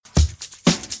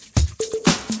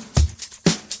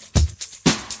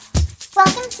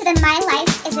The My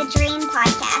Life is a Dream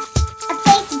podcast, a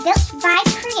place built by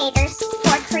creators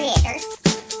for creators,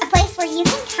 a place where you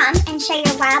can come and share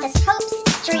your wildest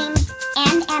hopes, dreams,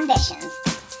 and ambitions.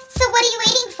 So what are you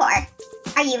waiting for?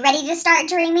 Are you ready to start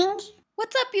dreaming?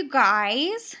 What's up, you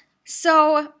guys?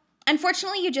 So,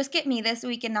 unfortunately, you just get me this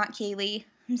week and not Kaylee.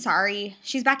 I'm sorry.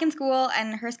 She's back in school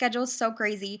and her schedule is so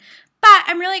crazy. But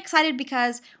I'm really excited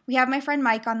because we have my friend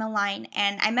Mike on the line.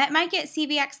 And I met Mike at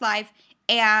CVX Live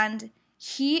and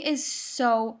he is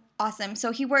so awesome.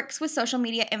 So he works with social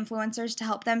media influencers to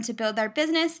help them to build their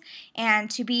business and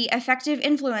to be effective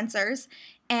influencers.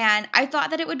 And I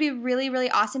thought that it would be really, really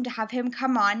awesome to have him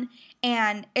come on.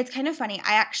 And it's kind of funny.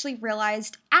 I actually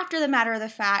realized after the matter of the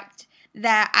fact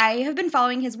that I have been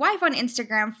following his wife on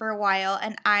Instagram for a while,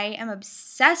 and I am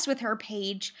obsessed with her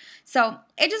page. So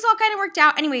it just all kind of worked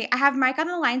out. Anyway, I have Mike on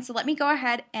the line, so let me go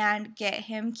ahead and get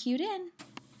him cued in.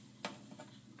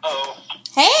 Oh.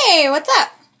 Hey, what's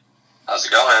up? How's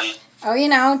it going?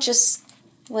 Oh, just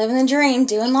living the dream,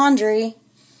 doing laundry.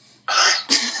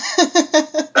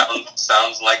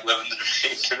 Sounds like living the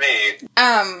dream to me.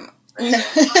 Oh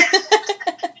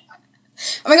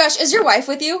my gosh, is your wife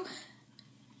with you?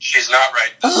 She's not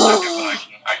right this second, but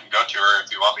I can go to her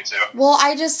if you want me to. Well,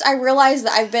 I realized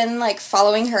that I've been,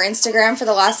 following her Instagram for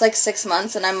the last, 6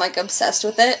 months, and I'm, obsessed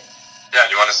with it. Yeah,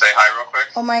 do you want to say hi real quick?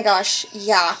 Oh my gosh,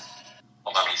 yeah.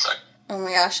 Hold on one sec. Oh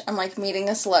my gosh, I'm, meeting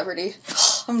a celebrity.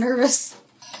 I'm nervous.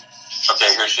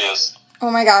 Okay, here she is. Oh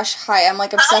my gosh, hi, I'm,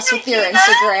 obsessed with your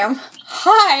Instagram.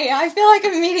 Hi, I feel like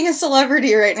I'm meeting a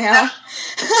celebrity right now.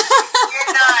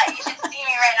 You're not. You should see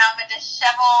me right now. I'm a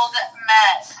disheveled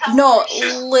mess. No,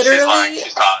 literally. She's lying.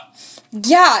 She's hot.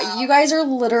 Yeah, you guys are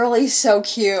literally so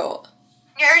cute.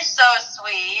 You're so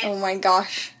sweet. Oh my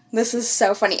gosh. This is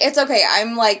so funny. It's okay.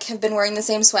 I'm have been wearing the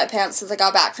same sweatpants since I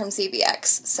got back from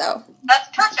CVX, so. That's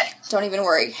perfect. Don't even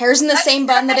worry. Hair's in the same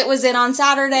bun that it was in on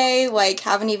Saturday.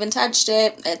 Haven't even touched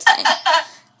it. It's fine.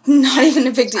 Not even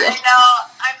a big deal. I know.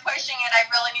 I'm pushing it. I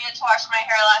really needed to wash my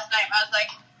hair last night. I was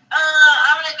like,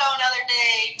 I'm gonna go another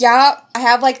day. Yeah, I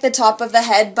have the top of the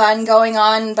head bun going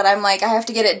on, but I'm I have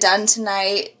to get it done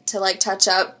tonight to touch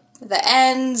up the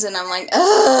ends, and I'm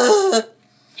ugh.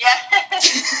 Yeah.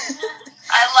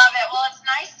 I love it. Well, it's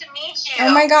nice to meet you.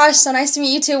 Oh my gosh, so nice to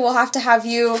meet you too. We'll have to have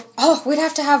you, we'd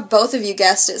have to have both of you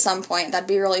guests at some point. That'd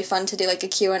be really fun to do a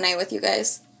Q&A with you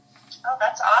guys. Oh,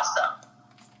 that's awesome.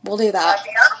 We'll do that. That'd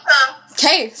be awesome.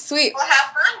 Okay, sweet. Well,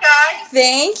 have fun, guys.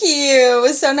 Thank you. It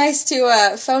was so nice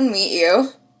to phone meet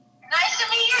you. Nice to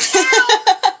meet you too.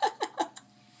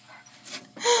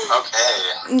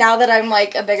 Okay. Now that I'm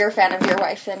a bigger fan of your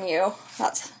wife than you.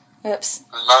 Oops.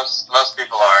 Most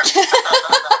people are.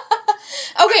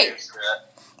 Okay.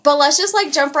 But let's just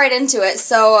jump right into it.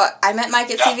 So I met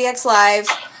Mike at CVX Live,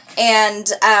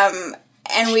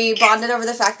 and we bonded over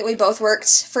the fact that we both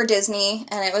worked for Disney,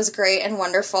 and it was great and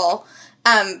wonderful.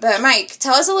 But Mike,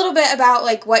 tell us a little bit about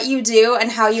what you do and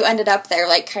how you ended up there,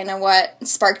 kind of what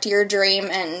sparked your dream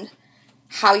and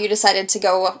how you decided to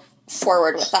go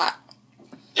forward with that.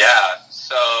 Yeah,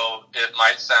 so it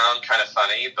might sound kind of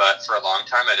funny, but for a long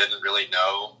time I didn't really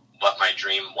know what my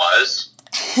dream was.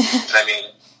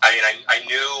 I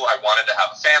knew I wanted to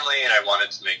have a family and I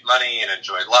wanted to make money and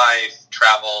enjoy life,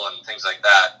 travel, and things like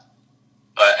that.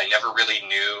 But I never really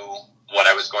knew what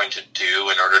I was going to do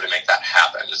in order to make that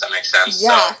happen. Does that make sense?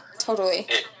 Yeah, totally.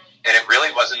 It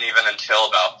really wasn't even until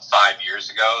about 5 years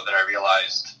ago that I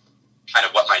realized kind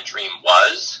of what my dream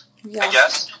was, I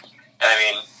guess.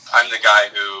 And I'm the guy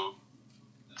who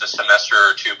the semester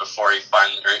or two before he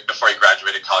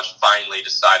graduated college finally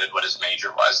decided what his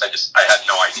major was. I had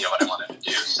no idea what I wanted to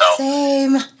do. So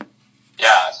same.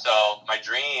 Yeah, so my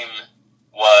dream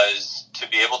was to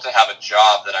be able to have a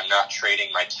job that I'm not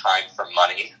trading my time for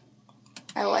money.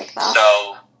 I like that.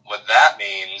 So what that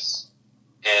means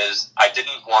is I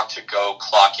didn't want to go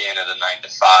clock in at a 9 to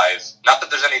 5. Not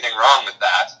that there's anything wrong with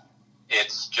that.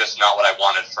 It's just not what I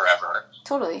wanted forever.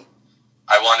 Totally.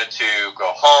 I wanted to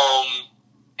go home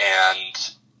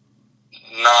and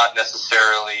not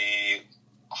necessarily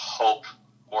hope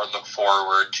or look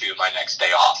forward to my next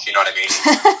day off. You know what I mean?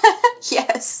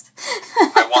 Yes.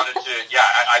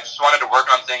 I just wanted to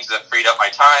work on things that freed up my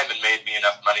time and made me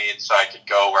enough money so I could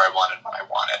go where I wanted when I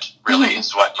wanted. Really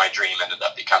is what my dream ended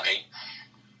up becoming.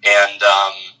 And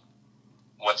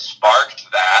what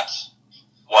sparked that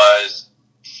was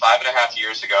 5.5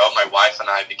 years ago, my wife and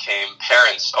I became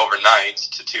parents overnight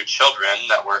to 2 children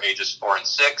that were ages 4 and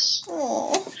 6,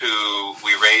 Aww. who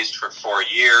we raised for 4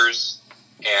 years.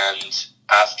 And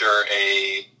after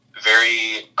a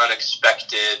very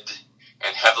unexpected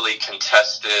and heavily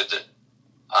contested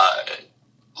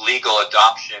legal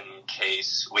adoption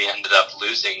case, we ended up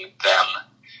losing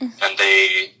them, and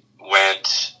they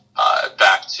went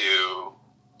back to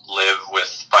live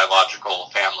with biological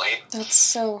family. That's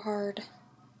so hard.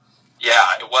 Yeah,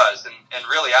 it was. And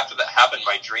really, after that happened,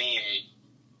 my dream,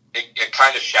 it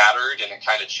kind of shattered and it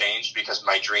kind of changed because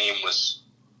part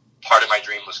of my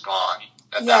dream was gone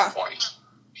at that point.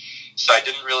 So I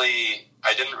didn't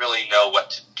really know what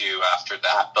to do after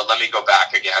that. But let me go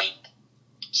back again.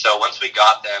 So once we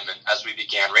got them and as we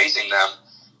began raising them,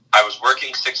 I was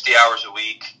working 60 hours a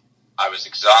week. I was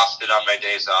exhausted on my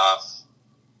days off.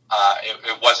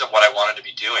 It wasn't what I wanted to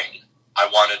be doing. I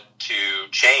wanted to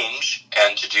change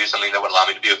and to do something that would allow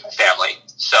me to be with my family.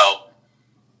 So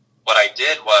what I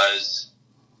did was,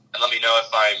 and let me know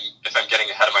if I'm getting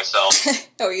ahead of myself.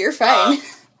 Oh, you're fine.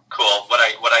 Cool. What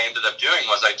I ended up doing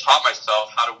was I taught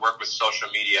myself how to work with social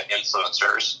media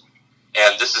influencers.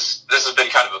 And this has been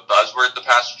kind of a buzzword the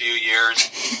past few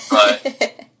years, but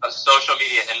a social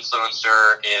media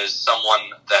influencer is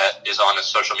someone that is on a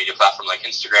social media platform like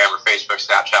Instagram or Facebook,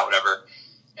 Snapchat, whatever,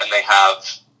 and they have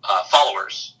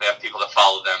followers. They have people that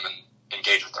follow them and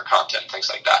engage with their content, things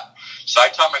like that. So I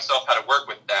taught myself how to work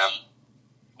with them,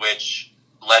 which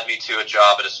led me to a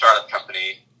job at a startup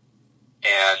company,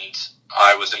 and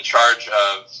I was in charge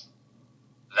of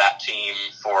that team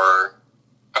for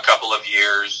a couple of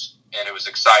years, and it was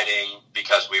exciting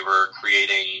because we were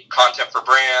creating content for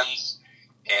brands,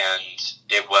 and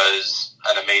it was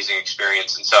an amazing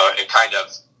experience. And so it kind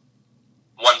of,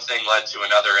 one thing led to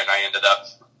another, and I ended up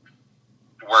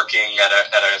working at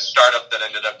a startup that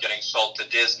ended up getting sold to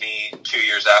Disney 2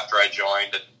 years after I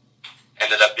joined, and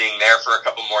ended up being there for a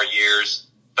couple more years,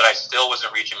 but I still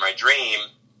wasn't reaching my dream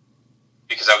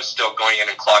because I was still going in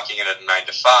and clocking in at a 9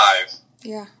 to 5.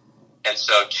 Yeah. And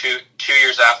so two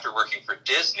years after working for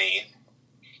Disney,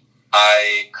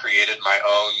 I created my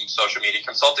own social media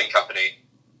consulting company,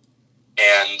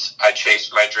 and I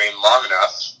chased my dream long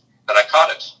enough that I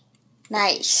caught it.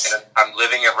 Nice. And I'm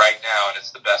living it right now, and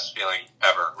it's the best feeling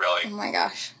ever, really. Oh my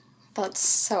gosh. That's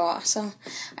so awesome.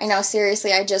 I know,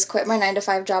 seriously, I just quit my 9 to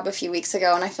 5 job a few weeks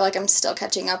ago, and I feel like I'm still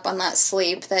catching up on that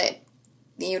sleep that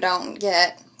you don't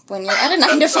get when you're at a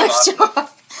 9 to 5 awesome. job.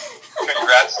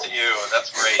 Congrats to you.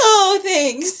 That's great. Oh,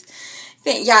 thanks.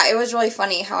 Yeah, it was really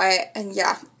funny how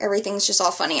everything's just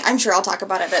all funny. I'm sure I'll talk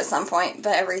about it at some point,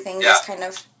 but everything just kind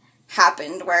of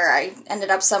happened where I ended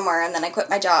up somewhere, and then I quit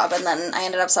my job, and then I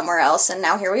ended up somewhere else, and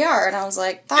now here we are, and I was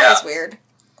like, that was weird.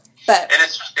 But and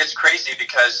it's crazy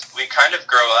because we kind of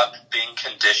grow up being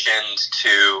conditioned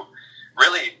to,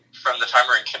 really from the time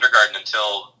we're in kindergarten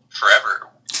until forever.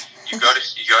 You go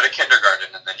to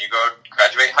kindergarten, and then you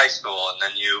graduate high school, and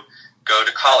then you go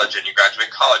to college, and you graduate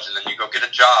college, and then you go get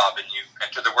a job, and you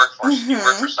enter the workforce, and you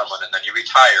work for someone, and then you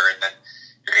retire, and then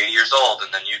you're 80 years old, and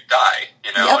then you die,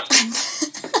 you know? Yep.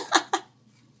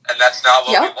 And that's not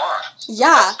what we want.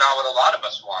 Yeah. That's not what a lot of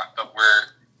us want, but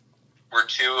we're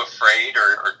too afraid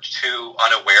or too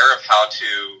unaware of how to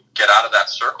get out of that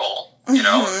circle, you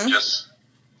know? Just,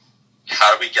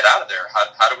 how do we get out of there?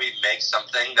 How do we make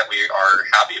something that we are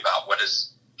happy about?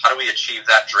 How do we achieve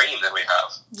that dream that we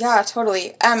have? Yeah,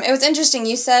 totally. It was interesting.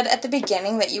 You said at the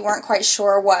beginning that you weren't quite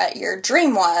sure what your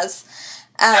dream was.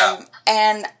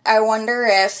 And I wonder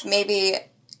if maybe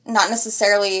not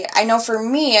necessarily, I know for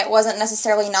me it wasn't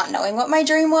necessarily not knowing what my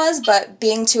dream was, but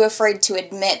being too afraid to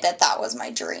admit that that was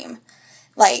my dream.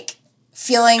 Like,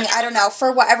 feeling, I don't know,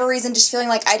 for whatever reason, just feeling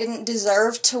like I didn't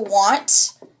deserve to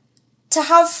want to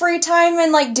have free time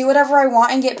and, like, do whatever I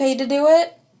want and get paid to do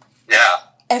it. Yeah.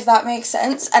 If that makes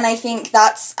sense. And I think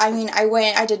that's,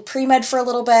 I did pre-med for a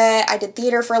little bit, I did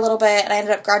theater for a little bit, and I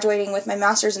ended up graduating with my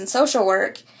master's in social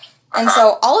work. And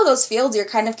so all of those fields, you're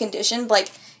kind of conditioned,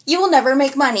 like, you will never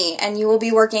make money, and you will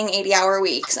be working 80-hour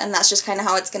weeks, and that's just kind of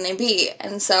how it's going to be.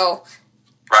 And so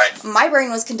my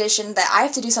brain was conditioned that I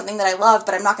have to do something that I love,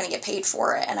 but I'm not going to get paid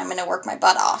for it, and I'm going to work my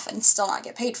butt off and still not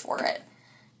get paid for it.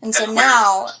 And so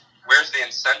now... Where's the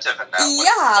incentive in that?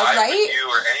 Why would you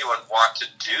or anyone want to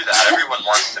do that? Everyone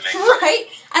wants to make money. Right?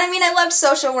 And I loved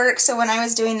social work, so when I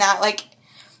was doing that, like,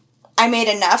 I made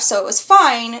enough, so it was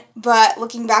fine, but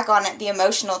looking back on it, the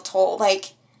emotional toll,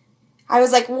 like, I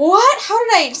was like, what? How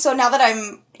did I... So now that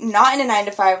I'm not in a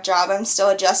 9-to-5 job, I'm still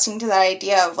adjusting to that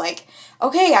idea of, like,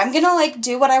 okay, I'm gonna, like,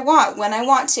 do what I want when I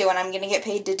want to, and I'm gonna get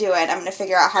paid to do it. I'm gonna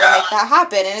figure out how to make that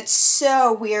happen, and it's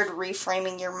so weird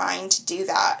reframing your mind to do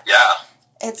that. Yeah.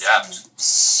 It's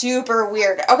super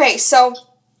weird. Okay, so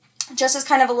just as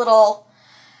kind of a little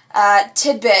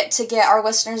tidbit to get our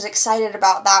listeners excited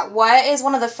about that, what is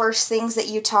one of the first things that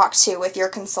you talk to with your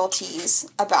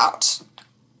consultees about?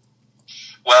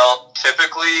 Well,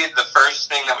 typically the first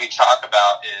thing that we talk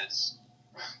about is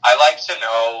I like to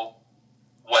know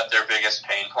what their biggest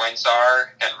pain points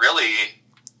are and really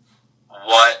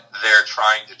what they're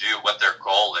trying to do, what their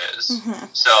goal is. Mm-hmm.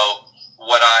 So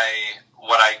what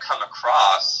I come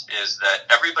across is that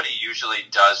everybody usually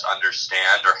does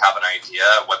understand or have an idea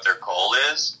of what their goal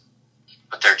is,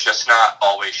 but they're just not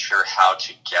always sure how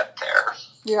to get there.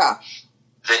 Yeah.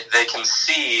 They can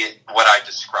see what I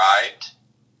described.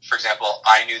 For example,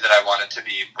 I knew that I wanted to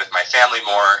be with my family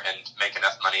more and make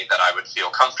enough money that I would feel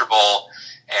comfortable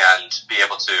and be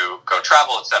able to go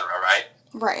travel, etc., right?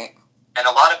 Right. And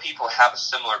a lot of people have a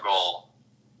similar goal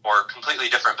or completely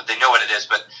different, but they know what it is.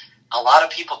 But a lot of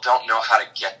people don't know how to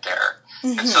get there.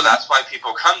 Mm-hmm. And so that's why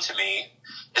people come to me,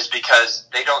 is because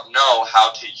they don't know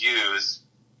how to use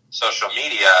social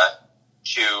media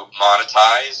to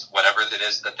monetize whatever it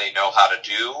is that they know how to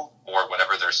do or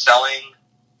whatever they're selling,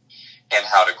 and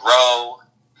how to grow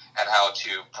and how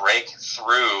to break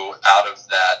through out of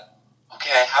that,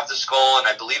 okay, I have this goal and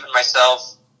I believe in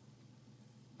myself,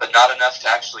 but not enough to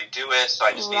actually do it, so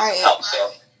I just need some help.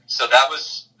 So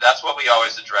that's what we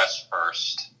always address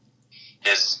first,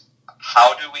 is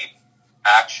how do we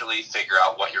actually figure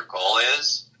out what your goal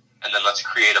is, and then let's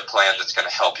create a plan that's going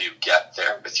to help you get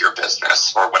there with your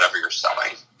business or whatever you're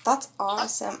selling. That's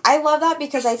awesome. I love that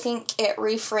because I think it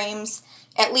reframes,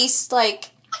 at least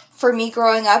like for me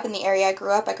growing up in the area I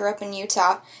grew up in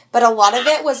Utah, but a lot of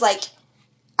it was like,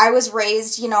 I was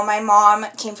raised, my mom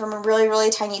came from a really,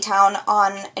 really tiny town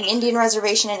on an Indian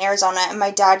reservation in Arizona, and my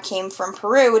dad came from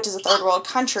Peru, which is a third world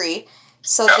country.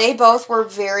 So they both were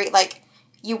very, like,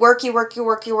 you work,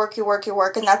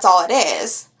 and that's all it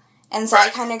is. And so I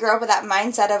kind of grew up with that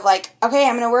mindset of, like, okay,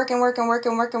 I'm going to work and work,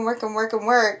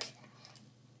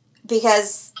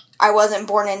 because I wasn't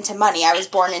born into money. I was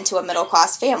born into a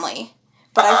middle-class family.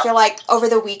 But I feel like over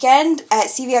the weekend at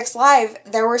CVX Live,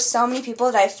 there were so many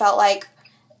people that I felt like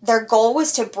their goal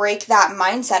was to break that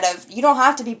mindset of, you don't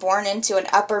have to be born into an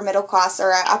upper middle class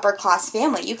or an upper class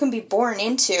family. You can be born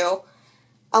into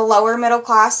a lower middle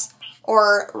class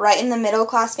or right in the middle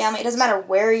class family. It doesn't matter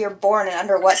where you're born and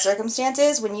under what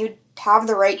circumstances. When you have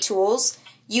the right tools,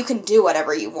 you can do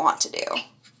whatever you want to do.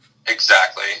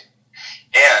 Exactly.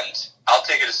 And I'll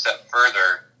take it a step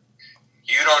further.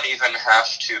 You don't even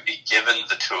have to be given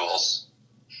the tools.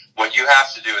 What you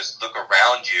have to do is look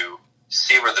around you,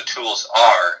 see where the tools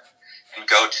are, and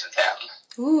go to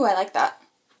them. Ooh, I like that.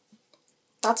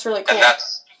 That's really cool. And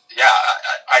that's,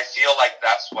 I feel like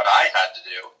that's what I had to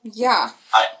do. Yeah.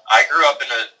 I grew up in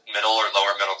a middle or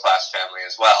lower middle class family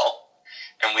as well,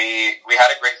 and we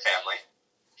had a great family.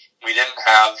 We didn't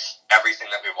have everything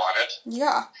that we wanted.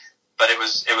 Yeah. But it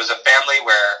was a family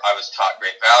where I was taught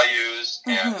great values,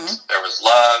 and there was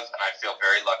love, and I feel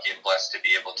very lucky and blessed to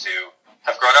be able to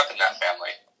have grown up in that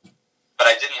family. But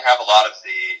I didn't have a lot of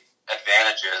the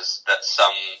advantages that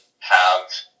some have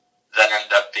that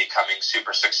end up becoming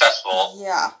super successful.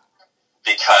 Yeah.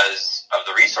 Because of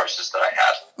the resources that I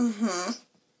had. Mm-hmm.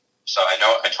 So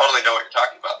I totally know what you're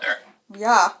talking about there.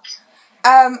 Yeah.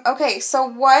 Okay, so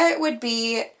what would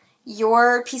be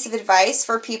your piece of advice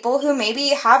for people who maybe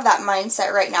have that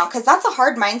mindset right now? Because that's a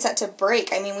hard mindset to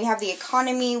break. I mean, we have the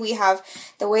economy, we have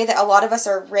the way that a lot of us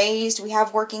are raised, we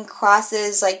have working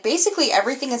classes, like basically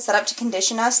everything is set up to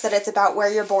condition us that it's about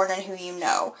where you're born and who you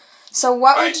know. So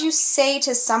what would you say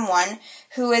to someone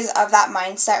who is of that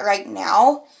mindset right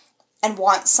now and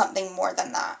wants something more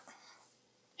than that?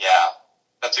 Yeah,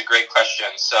 that's a great question.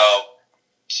 So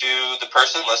to the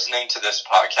person listening to this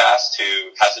podcast who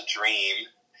has a dream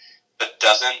but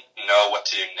doesn't know what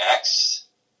to do next,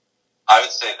 I would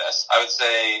say this. I would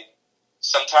say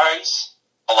sometimes,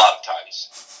 a lot of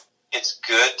times, it's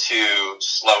good to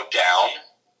slow down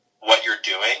what you're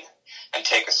doing and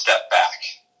take a step back.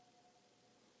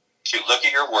 To look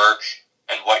at your work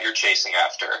and what you're chasing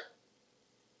after.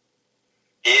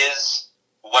 Is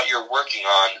what you're working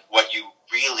on what you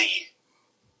really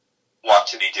want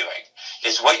to be doing?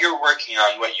 Is what you're working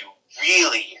on what you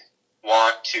really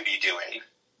want to be doing?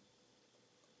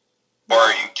 Or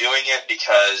are you doing it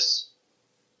because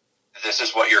this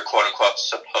is what you're quote-unquote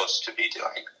supposed to be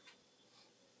doing?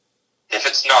 If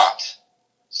it's not,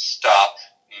 stop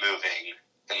moving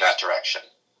in that direction.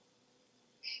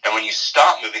 And when you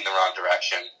stop moving the wrong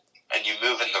direction and you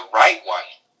move in the right one,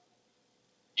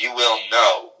 you will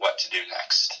know what to do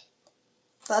next.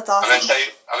 That's awesome. I'm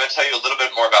going to tell you a little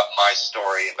bit more about my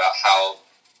story about how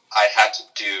I had to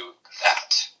do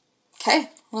that. Okay,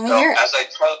 let me hear it.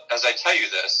 As I tell you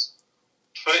this,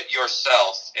 put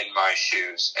yourself in my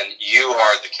shoes, and you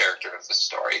are the character of the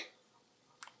story.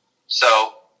 So,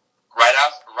 right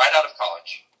out of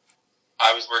college,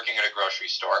 I was working at a grocery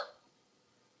store,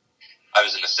 I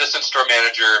was an assistant store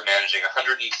manager managing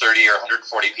 130 or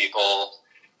 140 people.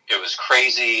 It was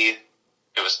crazy.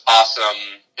 It was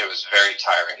awesome. It was very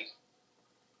tiring.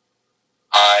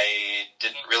 I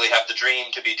didn't really have the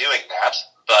dream to be doing that,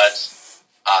 but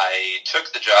I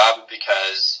took the job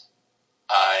because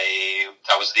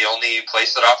that was the only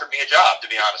place that offered me a job, to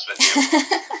be honest with you.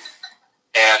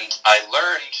 And I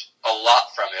learned a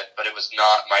lot from it, but it was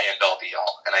not my end-all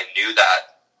be-all. And I knew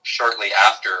that shortly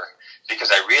after,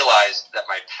 because I realized that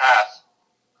my path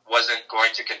wasn't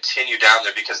going to continue down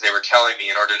there, because they were telling me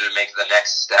in order to make the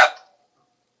next step,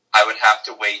 I would have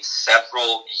to wait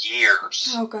several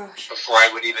years before I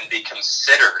would even be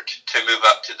considered to move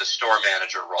up to the store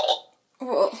manager role.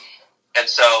 Whoa. And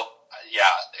so,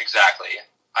 yeah, exactly.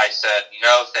 I said,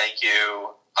 no, thank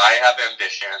you. I have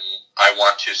ambition. I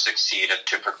want to succeed and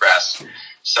to progress.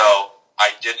 So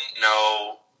I didn't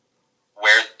know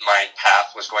where my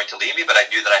path was going to lead me, but I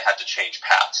knew that I had to change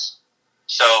paths.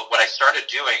 So what I started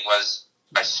doing was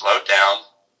I slowed down.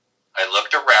 I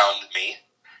looked around me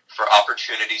for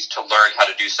opportunities to learn how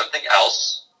to do something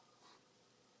else,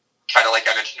 kind of like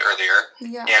I mentioned earlier.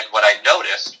 Yeah. And what I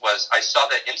noticed was I saw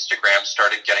that Instagram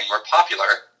started getting more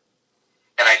popular,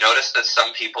 and I noticed that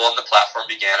some people on the platform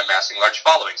began amassing large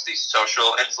followings, these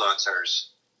social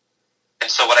influencers. And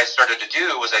so what I started to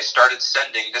do was I started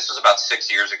sending, this was about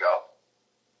 6 years ago,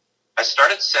 I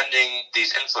started sending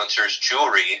these influencers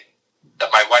jewelry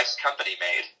that my wife's company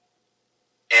made.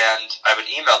 And I would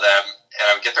email them, and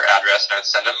I would get their address, and I would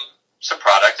send them some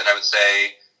product, and I would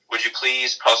say, would you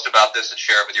please post about this and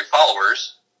share it with your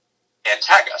followers, and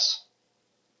tag us?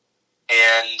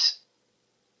 And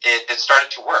it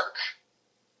started to work.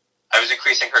 I was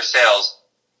increasing her sales.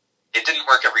 It didn't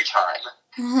work every time.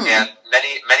 Mm-hmm. And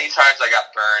many times I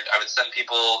got burned. I would send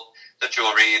people the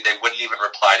jewelry. They wouldn't even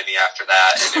reply to me after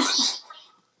that, and it was...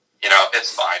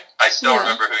 it's fine. I still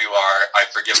remember who you are. I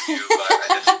forgive you, but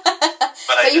I didn't.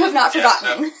 But you have not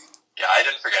forgotten. So, I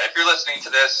didn't forget. If you're listening to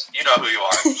this, you know who you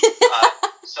are.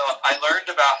 So I learned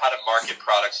about how to market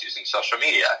products using social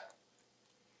media.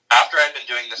 After I'd been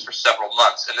doing this for several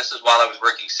months, and this is while I was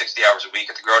working 60 hours a week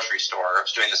at the grocery store, I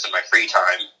was doing this in my free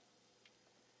time,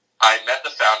 I met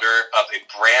the founder of a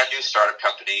brand new startup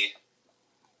company,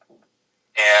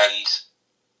 and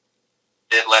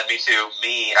it led me to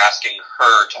me asking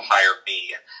her to hire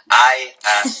me. I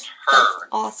asked her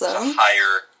to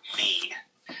hire me,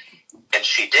 and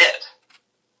she did.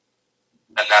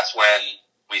 And that's when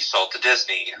we sold to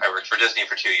Disney. I worked for Disney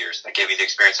for 2 years. That gave me the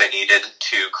experience I needed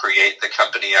to create the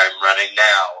company I'm running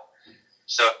now.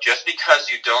 So just because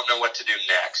you don't know what to do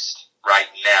next, right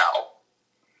now,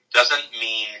 doesn't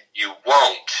mean you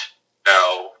won't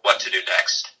know what to do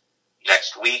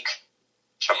next week,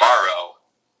 tomorrow,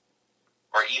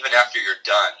 or even after you're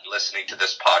done listening to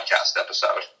this podcast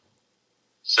episode.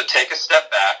 So take a step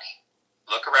back,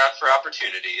 look around for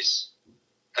opportunities,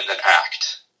 and then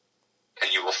act.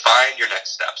 And you will find your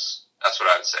next steps. That's what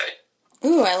I would say.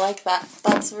 Ooh, I like that.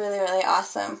 That's really, really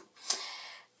awesome.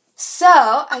 So,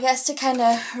 I guess to kind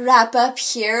of wrap up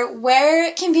here,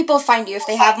 where can people find you if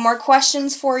they have more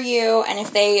questions for you and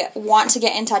if they want to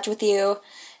get in touch with you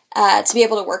to be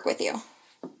able to work with you?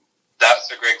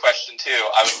 That's a great question, too.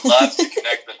 I would love to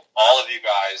connect with all of you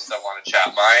guys that want to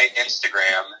chat. My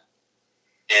Instagram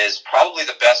is probably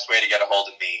the best way to get a hold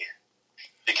of me,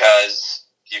 because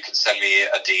you can send me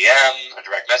a DM, a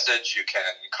direct message, you can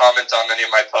comment on any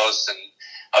of my posts, and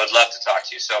I would love to talk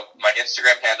to you. So my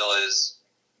Instagram handle is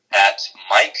at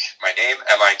Mike, my name,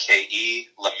 M-I-K-E,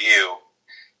 LeMieux,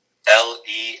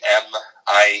 L-E-M-I-E-U-X.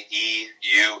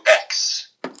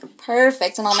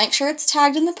 Perfect, and I'll make sure it's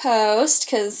tagged in the post,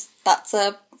 because that's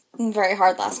a very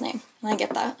hard last name. I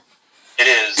get that. It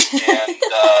is, and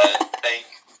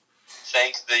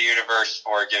thank the universe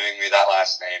for giving me that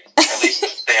last name. At least it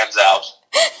stands out.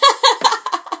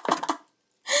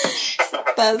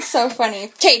 That's so funny.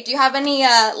 Okay, do you have any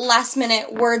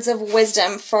last-minute words of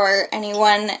wisdom for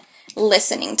anyone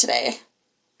listening today?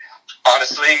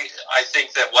 Honestly, I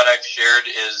think that what I've shared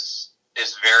is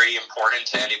very important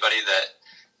to anybody that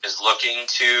is looking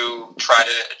to try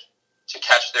to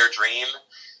catch their dream.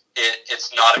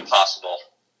 It's not impossible.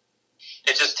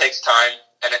 It just takes time,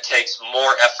 and it takes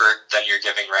more effort than you're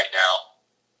giving right now,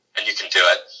 and you can do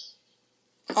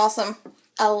it. Awesome.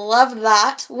 I love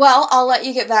that. Well, I'll let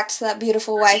you get back to that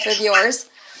beautiful wife of yours.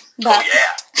 But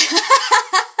yeah.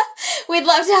 We'd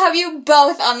love to have you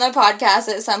both on the podcast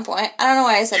at some point. I don't know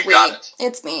why I said we.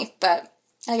 It's me, but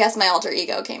I guess my alter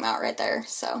ego came out right there,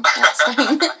 so that's fine.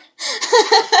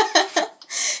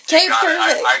 Okay,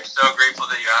 perfect. I'm so grateful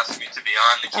that you asked me to be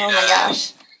on, Nikita. Oh my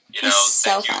gosh.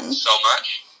 Thank you so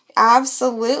much.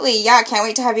 Absolutely. Yeah, can't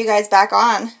wait to have you guys back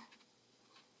on.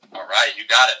 right, you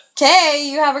got it. Okay,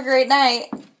 you have a great night.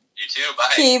 You too, bye.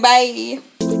 Okay, bye.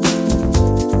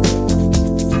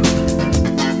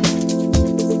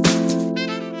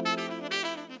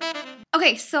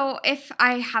 Okay, so if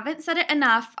I haven't said it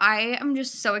enough, I am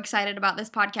just so excited about this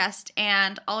podcast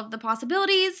and all of the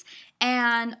possibilities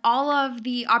and all of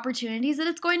the opportunities that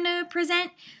it's going to present.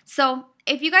 So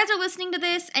if you guys are listening to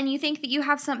this and you think that you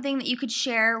have something that you could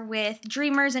share with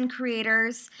dreamers and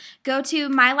creators, go to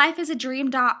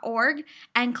mylifeisadream.org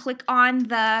and click on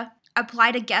the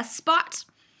apply to guest spot.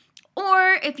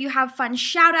 Or if you have fun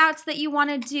shout outs that you want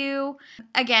to do,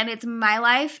 again, it's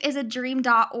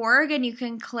mylifeisadream.org and you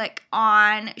can click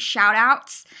on shout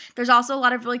outs. There's also a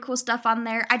lot of really cool stuff on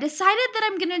there. I decided that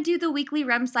I'm going to do the weekly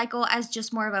REM cycle as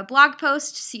just more of a blog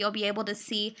post, so you'll be able to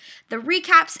see the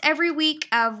recaps every week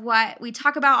of what we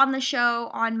talk about on the show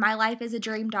on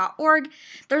mylifeisadream.org.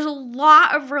 There's a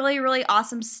lot of really, really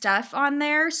awesome stuff on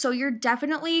there, so you're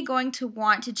definitely going to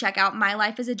want to check out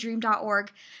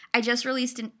mylifeisadream.org. I just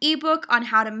released an ebook on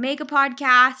how to make a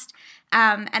podcast,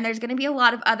 and there's going to be a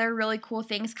lot of other really cool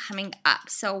things coming up.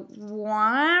 So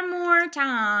one more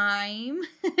time,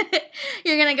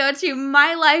 you're going to go to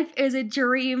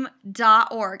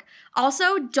mylifeisadream.org.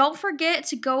 Also, don't forget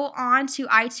to go on to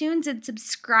iTunes and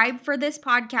subscribe for this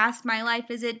podcast, My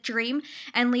Life is a Dream,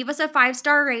 and leave us a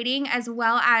 5-star rating as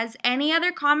well as any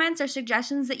other comments or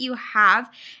suggestions that you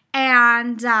have.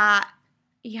 And yeah,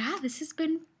 this has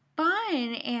been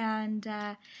fun, and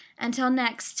until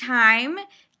next time,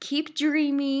 keep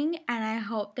dreaming, and I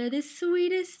hope they're the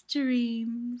sweetest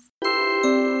dreams.